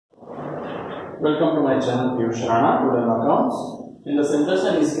Welcome to my channel piyushrana to learn accounts in the simplest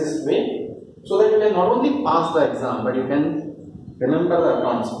and easiest way, so that you can not only pass the exam but you can remember the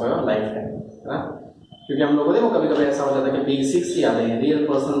accounts for your lifetime. क्योंकि हम लोगों को कभी कभी ऐसा हो जाता है कि बेसिक्स याद नहीं, रियल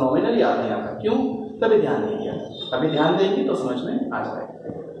पर्सनल नॉमिनल याद नहीं आता, क्यों? तभी ध्यान नहीं दिया, अभी ध्यान देंगे तो समझ में आ जाएगा।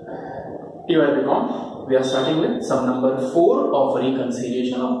 TYP count, we are starting with sum number 4 of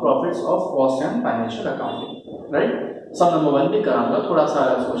reconciliation of profits of cost and financial accounting, right? Some number 1 भी कराऊंगा, थोड़ा सा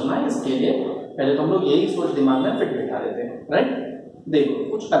अलग सोचना है, इसके लिए पहले तो हम लोग यही सोच दिमाग में फिट बिठा देते हैं, राइट? देखो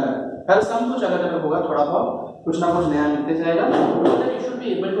कुछ अलग, हर सम कुछ अलग अलग होगा, थोड़ा बहुत कुछ ना कुछ नया मिलते जाएगा, so that you should be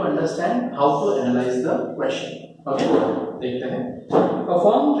able to understand how to analyze the question. Okay, देखते हैं।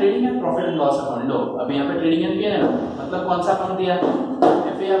 Perform trading and profit and loss account। लो अभी यहाँ पे ट्रेडिंग एंड पीएनएल, मतलब कौन सा अकाउंट दिया?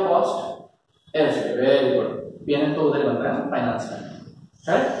 एफए या cost? FA, very good. PNL तो उधर बनता है ना, फाइनेंस में,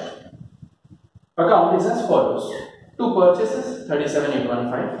 correct? Account is as follows: to purchases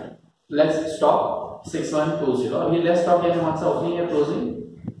 37815, less stock 6120। अब ये लेस स्टॉक है, कौन सा ओपनिंग है closing?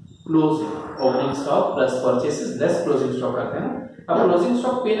 Closing, opening stock plus purchases less closing stock करते हैं ना। अब क्लोजिंग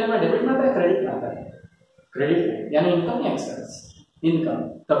स्टॉक पीएनएल में डेबिट में आता है, क्रेडिट में आता है? क्रेडिट, यानी इनकम या एक्सपेंस? इनकम।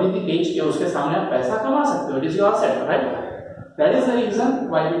 कभी भी बेच के उसके सामने आप पैसा कमा सकते हो, it is your asset, right? That is the reason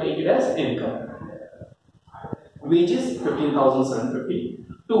why we take it as income. Wages 15,750,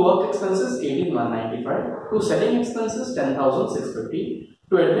 to work expenses 18,195, to selling expenses 10,650,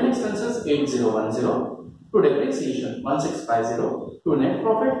 to admin expenses 8,010, to depreciation 1,650, to net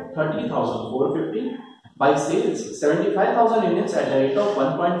profit 30,450, by sales 75,000 units at the rate of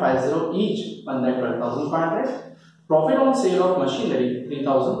 1.50 each, 1,12,500, profit on sale of machinery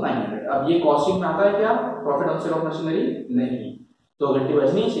 3,900। अब ये costing में आता है क्या? Profit on sale of machinery नहीं, तो घंटी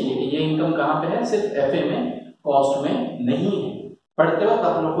बजनी चाहिए कि ये इनकम कहाँ पे है? सिर्फ एफए में, कॉस्ट में नहीं है। पढ़ते वक्त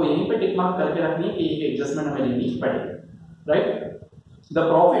आप लोग को यहीं पे टिक मार्क करके रखनी है कि ये एडजस्टमेंट हमें लेनी पड़ेगी, right? The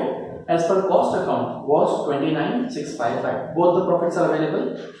profit as per cost account was 29,655, both the profits are available.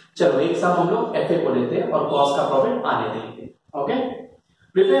 चलो एक साथ हम लोग एफए को लेते हैं और कॉस्ट का प्रॉफिट आने देंगे, okay?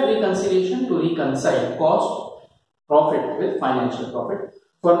 Prepare reconciliation to reconcile cost profit with financial profit,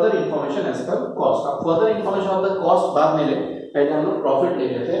 further information as per cost. अब further information of the cost बाद में ले, पहले हम लोग प्रॉफिट ले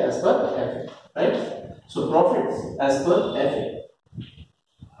लेते हैं as per FA, right? So profits as per FA,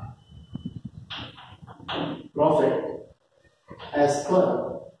 profit as per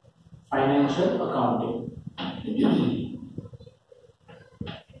financial accounting,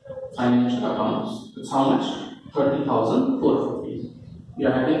 financial accounts, it's how much? 30,450. You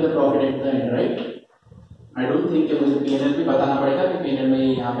are having the profit at the end, right? I don't think कि मुझे P&L भी बताना पड़ेगा कि P&L में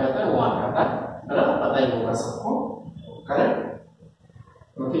ये यहाँ पे आता है, वहाँ पे आता है, बराबर? पता ही होगा सबको, correct?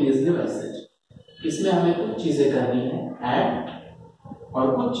 Okay, is the message. इसमें हमें कुछ चीजें करनी है ऐड और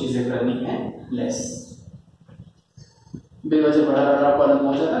कुछ चीजें करनी है लेस। बेवजह बड़ा बड़ा कॉलम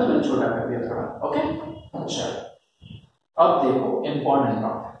हो जाता है, मैंने छोटा कर दिया थोड़ा, ओके? अच्छा, अब देखो important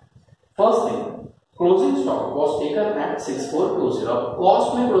part. First thing, closing stock was taken at 6420। Cost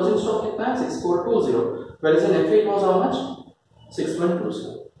में क्लोजिंग स्टॉक कितना है? 6420, whereas in FA it was how much? 6120,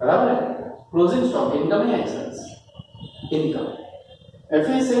 बराबर है? क्लोजिंग स्टॉक इनकम या expense? Income.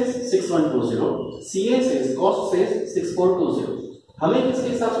 FA says 6120, CA says cost says 6420। हमें किसके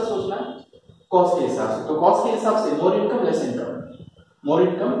हिसाब से सोचना है? कॉस्ट के हिसाब से। तो कॉस्ट के हिसाब से more income less income, more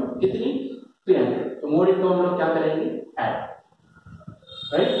income कितनी? 300, तो मोर इनकम हम लोग क्या करेंगे? Add,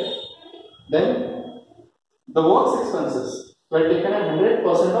 right? Then the work expenses were taken at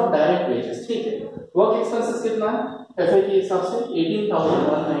 100% of direct wages, ठीक है? वर्क एक्सपेंसेस कितना है FA के हिसाब से?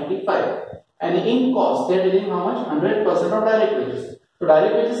 18,195, and in cost they are taking how much? 100% of direct wages. तो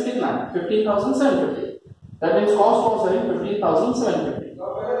डायरेक्ट वेजेस कितना है? 15,750, that means cost was having 15,750।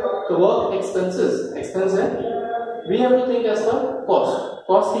 तो वर्क एक्सपेंसेस, एक्सपेंस है, we have to think as per cost.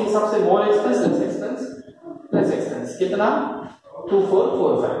 Cost के हिसाब से मोर expense less expense, less expense कितना?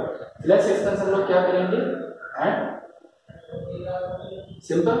 2445। Less expense हम लोग क्या करेंगे? ऐड।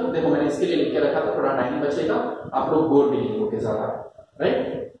 सिंपल, देखो मैंने इसके लिए लिख के रखा था, थोड़ा टाइम बचेगा, आप लोग बोर भी नहीं होगे ज्यादा, right?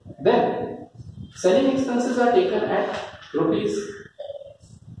 Then selling expenses are taken at rupees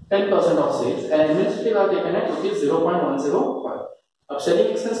 10% of sales and administrative are taken at rupees 0.101। अब सेलिंग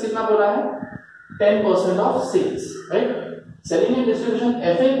एक्सपेंस कितना बोला है? 10% of sales, right? Selling and distribution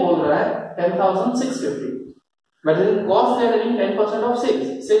FA बोल रहा है 10,650, but in cost they are having 10% of sales।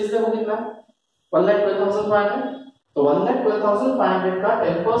 Sales देखो कितना? 1,12,500, तो 1,12,500 का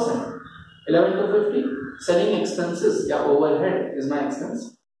 10% 11,250। सेलिंग एक्सपेंसेस या overhead is my expense.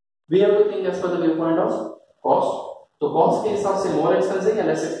 We have to think as per the view point of cost. तो cost के हिसाब से मोर एक्सपेंस है या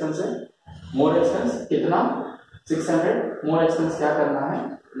लेस एक्सपेंस है? मोर एक्सपेंस कितना? 600, मोर एक्सपेंस क्या करना है?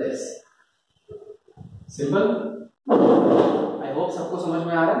 लेस। सिंपल। आई होप सबको समझ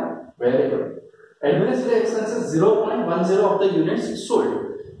में आ रहा है। Very good. Administrative expenses 0.10 of the units sold.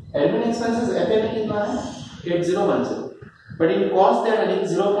 Admin expenses FA में कितना है 8010, but in cost they are adding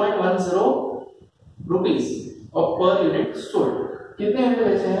 0.10 rupees of per unit sold. कितने यूनिट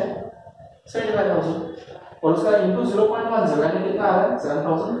बेचे हैं 75,000 और उसका into 0.10 यानी कितना आ रहा है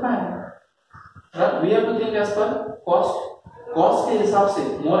 7,500. We have to think as per cost. Cost के हिसाब से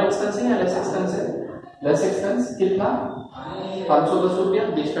more expensive या less expensive? Less expense कितना 510 रुपया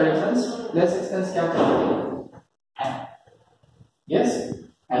digital expense. Less expense क्या करेंगे? Yes.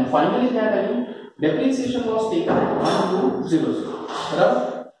 And finally क्या करेंगे? Depreciation was taken at 1200. बराबर?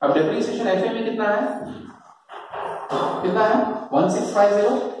 अब depreciation FA में कितना है?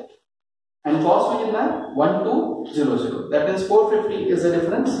 1650 and cost में कितना है 1200. That means 450 is the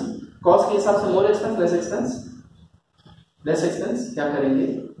difference. Cost के हिसाब से more expense, less expense. Less expense क्या करेंगे?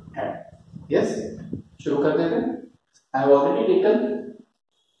 Add. Yes. शुरू कर देते हैं. I have already taken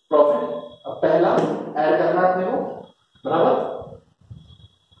profit. अब पहला add करना है अपने को. बराबर?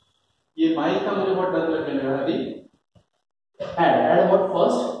 ये माइक का मुझे बहुत डर लगने लगा अभी. Add what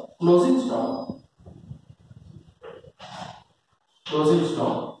first? Closing stock. Closing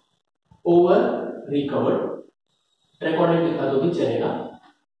stock over recovered. Recorded लिखा तो भी चलेगा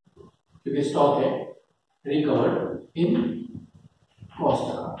क्योंकि स्टॉक है. Recovered in cost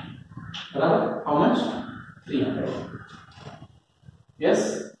account. बराबर? How much? 300. Yes.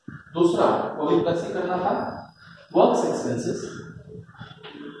 दूसरा वो भी प्लस ही करना था. Works expenses.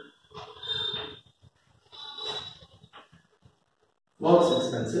 Works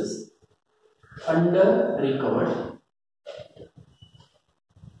expenses under recovered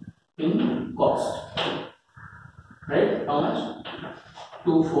in cost. Right? How much?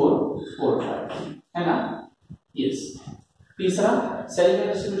 2445 है ना? Yes. तीसरा सेलिंग एंड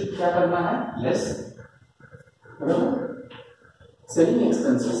डिस्ट्रीब्यूशन क्या करना है? लेस. बराबर? Selling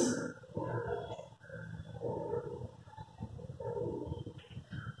expenses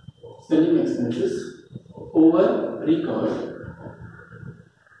over recovered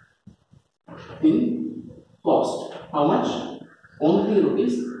in cost. How much? Only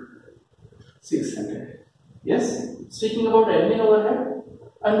rupees 600. Yes. Speaking about admin overhead,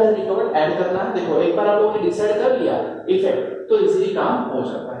 under recovered add करना है. देखो एक बार आप लोगों ने डिसाइड कर लिया इफेक्ट तो इजीली काम हो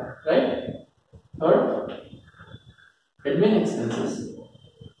जाता है. Right. Third admin expenses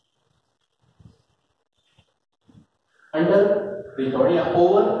under recorded या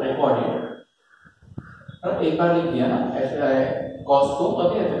over recorded. एक बार लिख दिया ना कॉस्ट को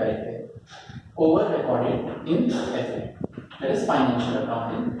तभी FA लिखते हैं. Over recorded in FA. That is financial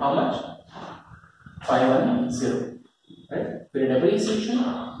accounting. How much? 510. Right. फिर depreciation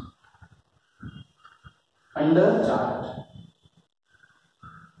under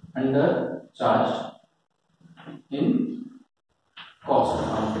charge in cost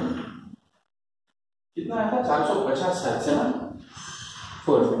accounting. कितना आया था 450 से ना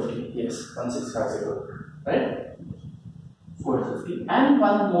 450. Yes, 1650. Right. 450. And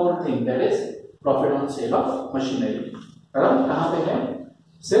one more thing, that is profit on sale of machinery. बराबर? कहाँ पे है?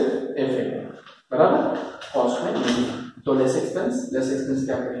 सिर्फ FA है. बराबर? कॉस्ट में नहीं. तो लेस एक्सपेंस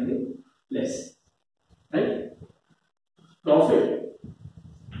क्या करेंगे? Less. Right. Profit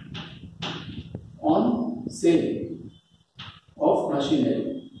on sale of machinery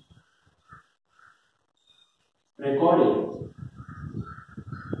recorded.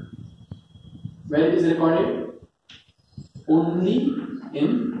 Where it is recorded? Only in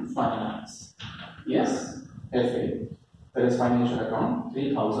finance. Yes, FA. There is financial account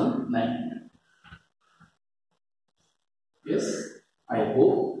 3,900. Yes, I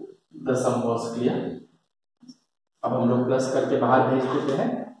hope the sum was clear. अब हम लोग plus करके बाहर भेज देते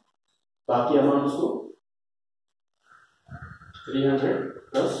हैं बाकी अमाउंट्स को. 300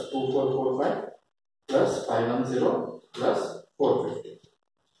 plus 2445 plus 510 plus 450.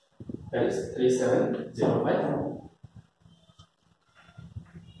 That is 3705.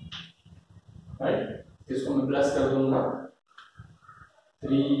 Right? इसको मैं प्लस कर दूंगा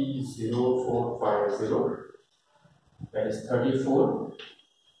 30450. That is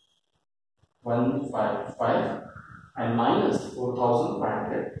 34,155 and minus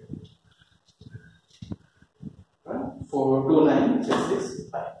 4,500.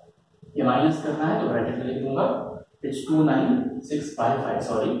 429,665. ये माइनस करना है तो ब्रैकेट में लिखूंगा. इट्स 29,655.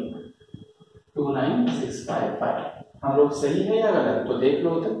 सॉरी 29,655. हम लोग सही है या गलत तो देख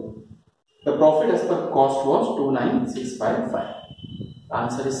लो. तो the profit as per cost was 29,655.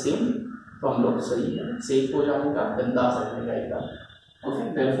 Answer is same. तो हम लोग सही है. सेफ हो जाएगा. गंदा असर नहीं रहेगा. Okay.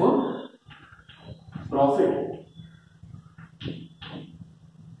 Therefore profit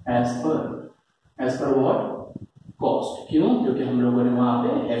as per what? Cost. क्यों? क्योंकि हम लोगों ने वहां पे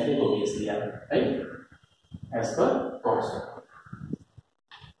FA को बेस लिया. Right. as per cost.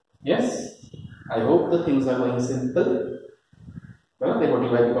 Yes, I hope the things are going simple. बराबर, देखो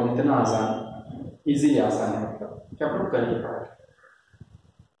डिवाइड का काम इतना आसान, इजीली आसान है, मतलब क्या आप लोग करिए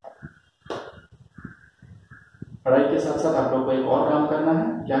पढ़ाई के साथ साथ आप लोग को एक और काम करना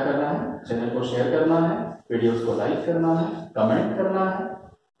है। क्या करना है? चैनल को शेयर करना है, वीडियोस को लाइक करना है, कमेंट करना है।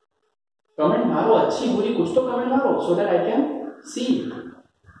 कमेंट मारो, अच्छी बुरी कुछ तो कमेंट मारो, so that I can see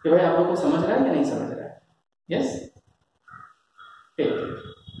कि भाई आप लोग को समझ रहा है या नहीं समझ रहा है। यस, ठीक।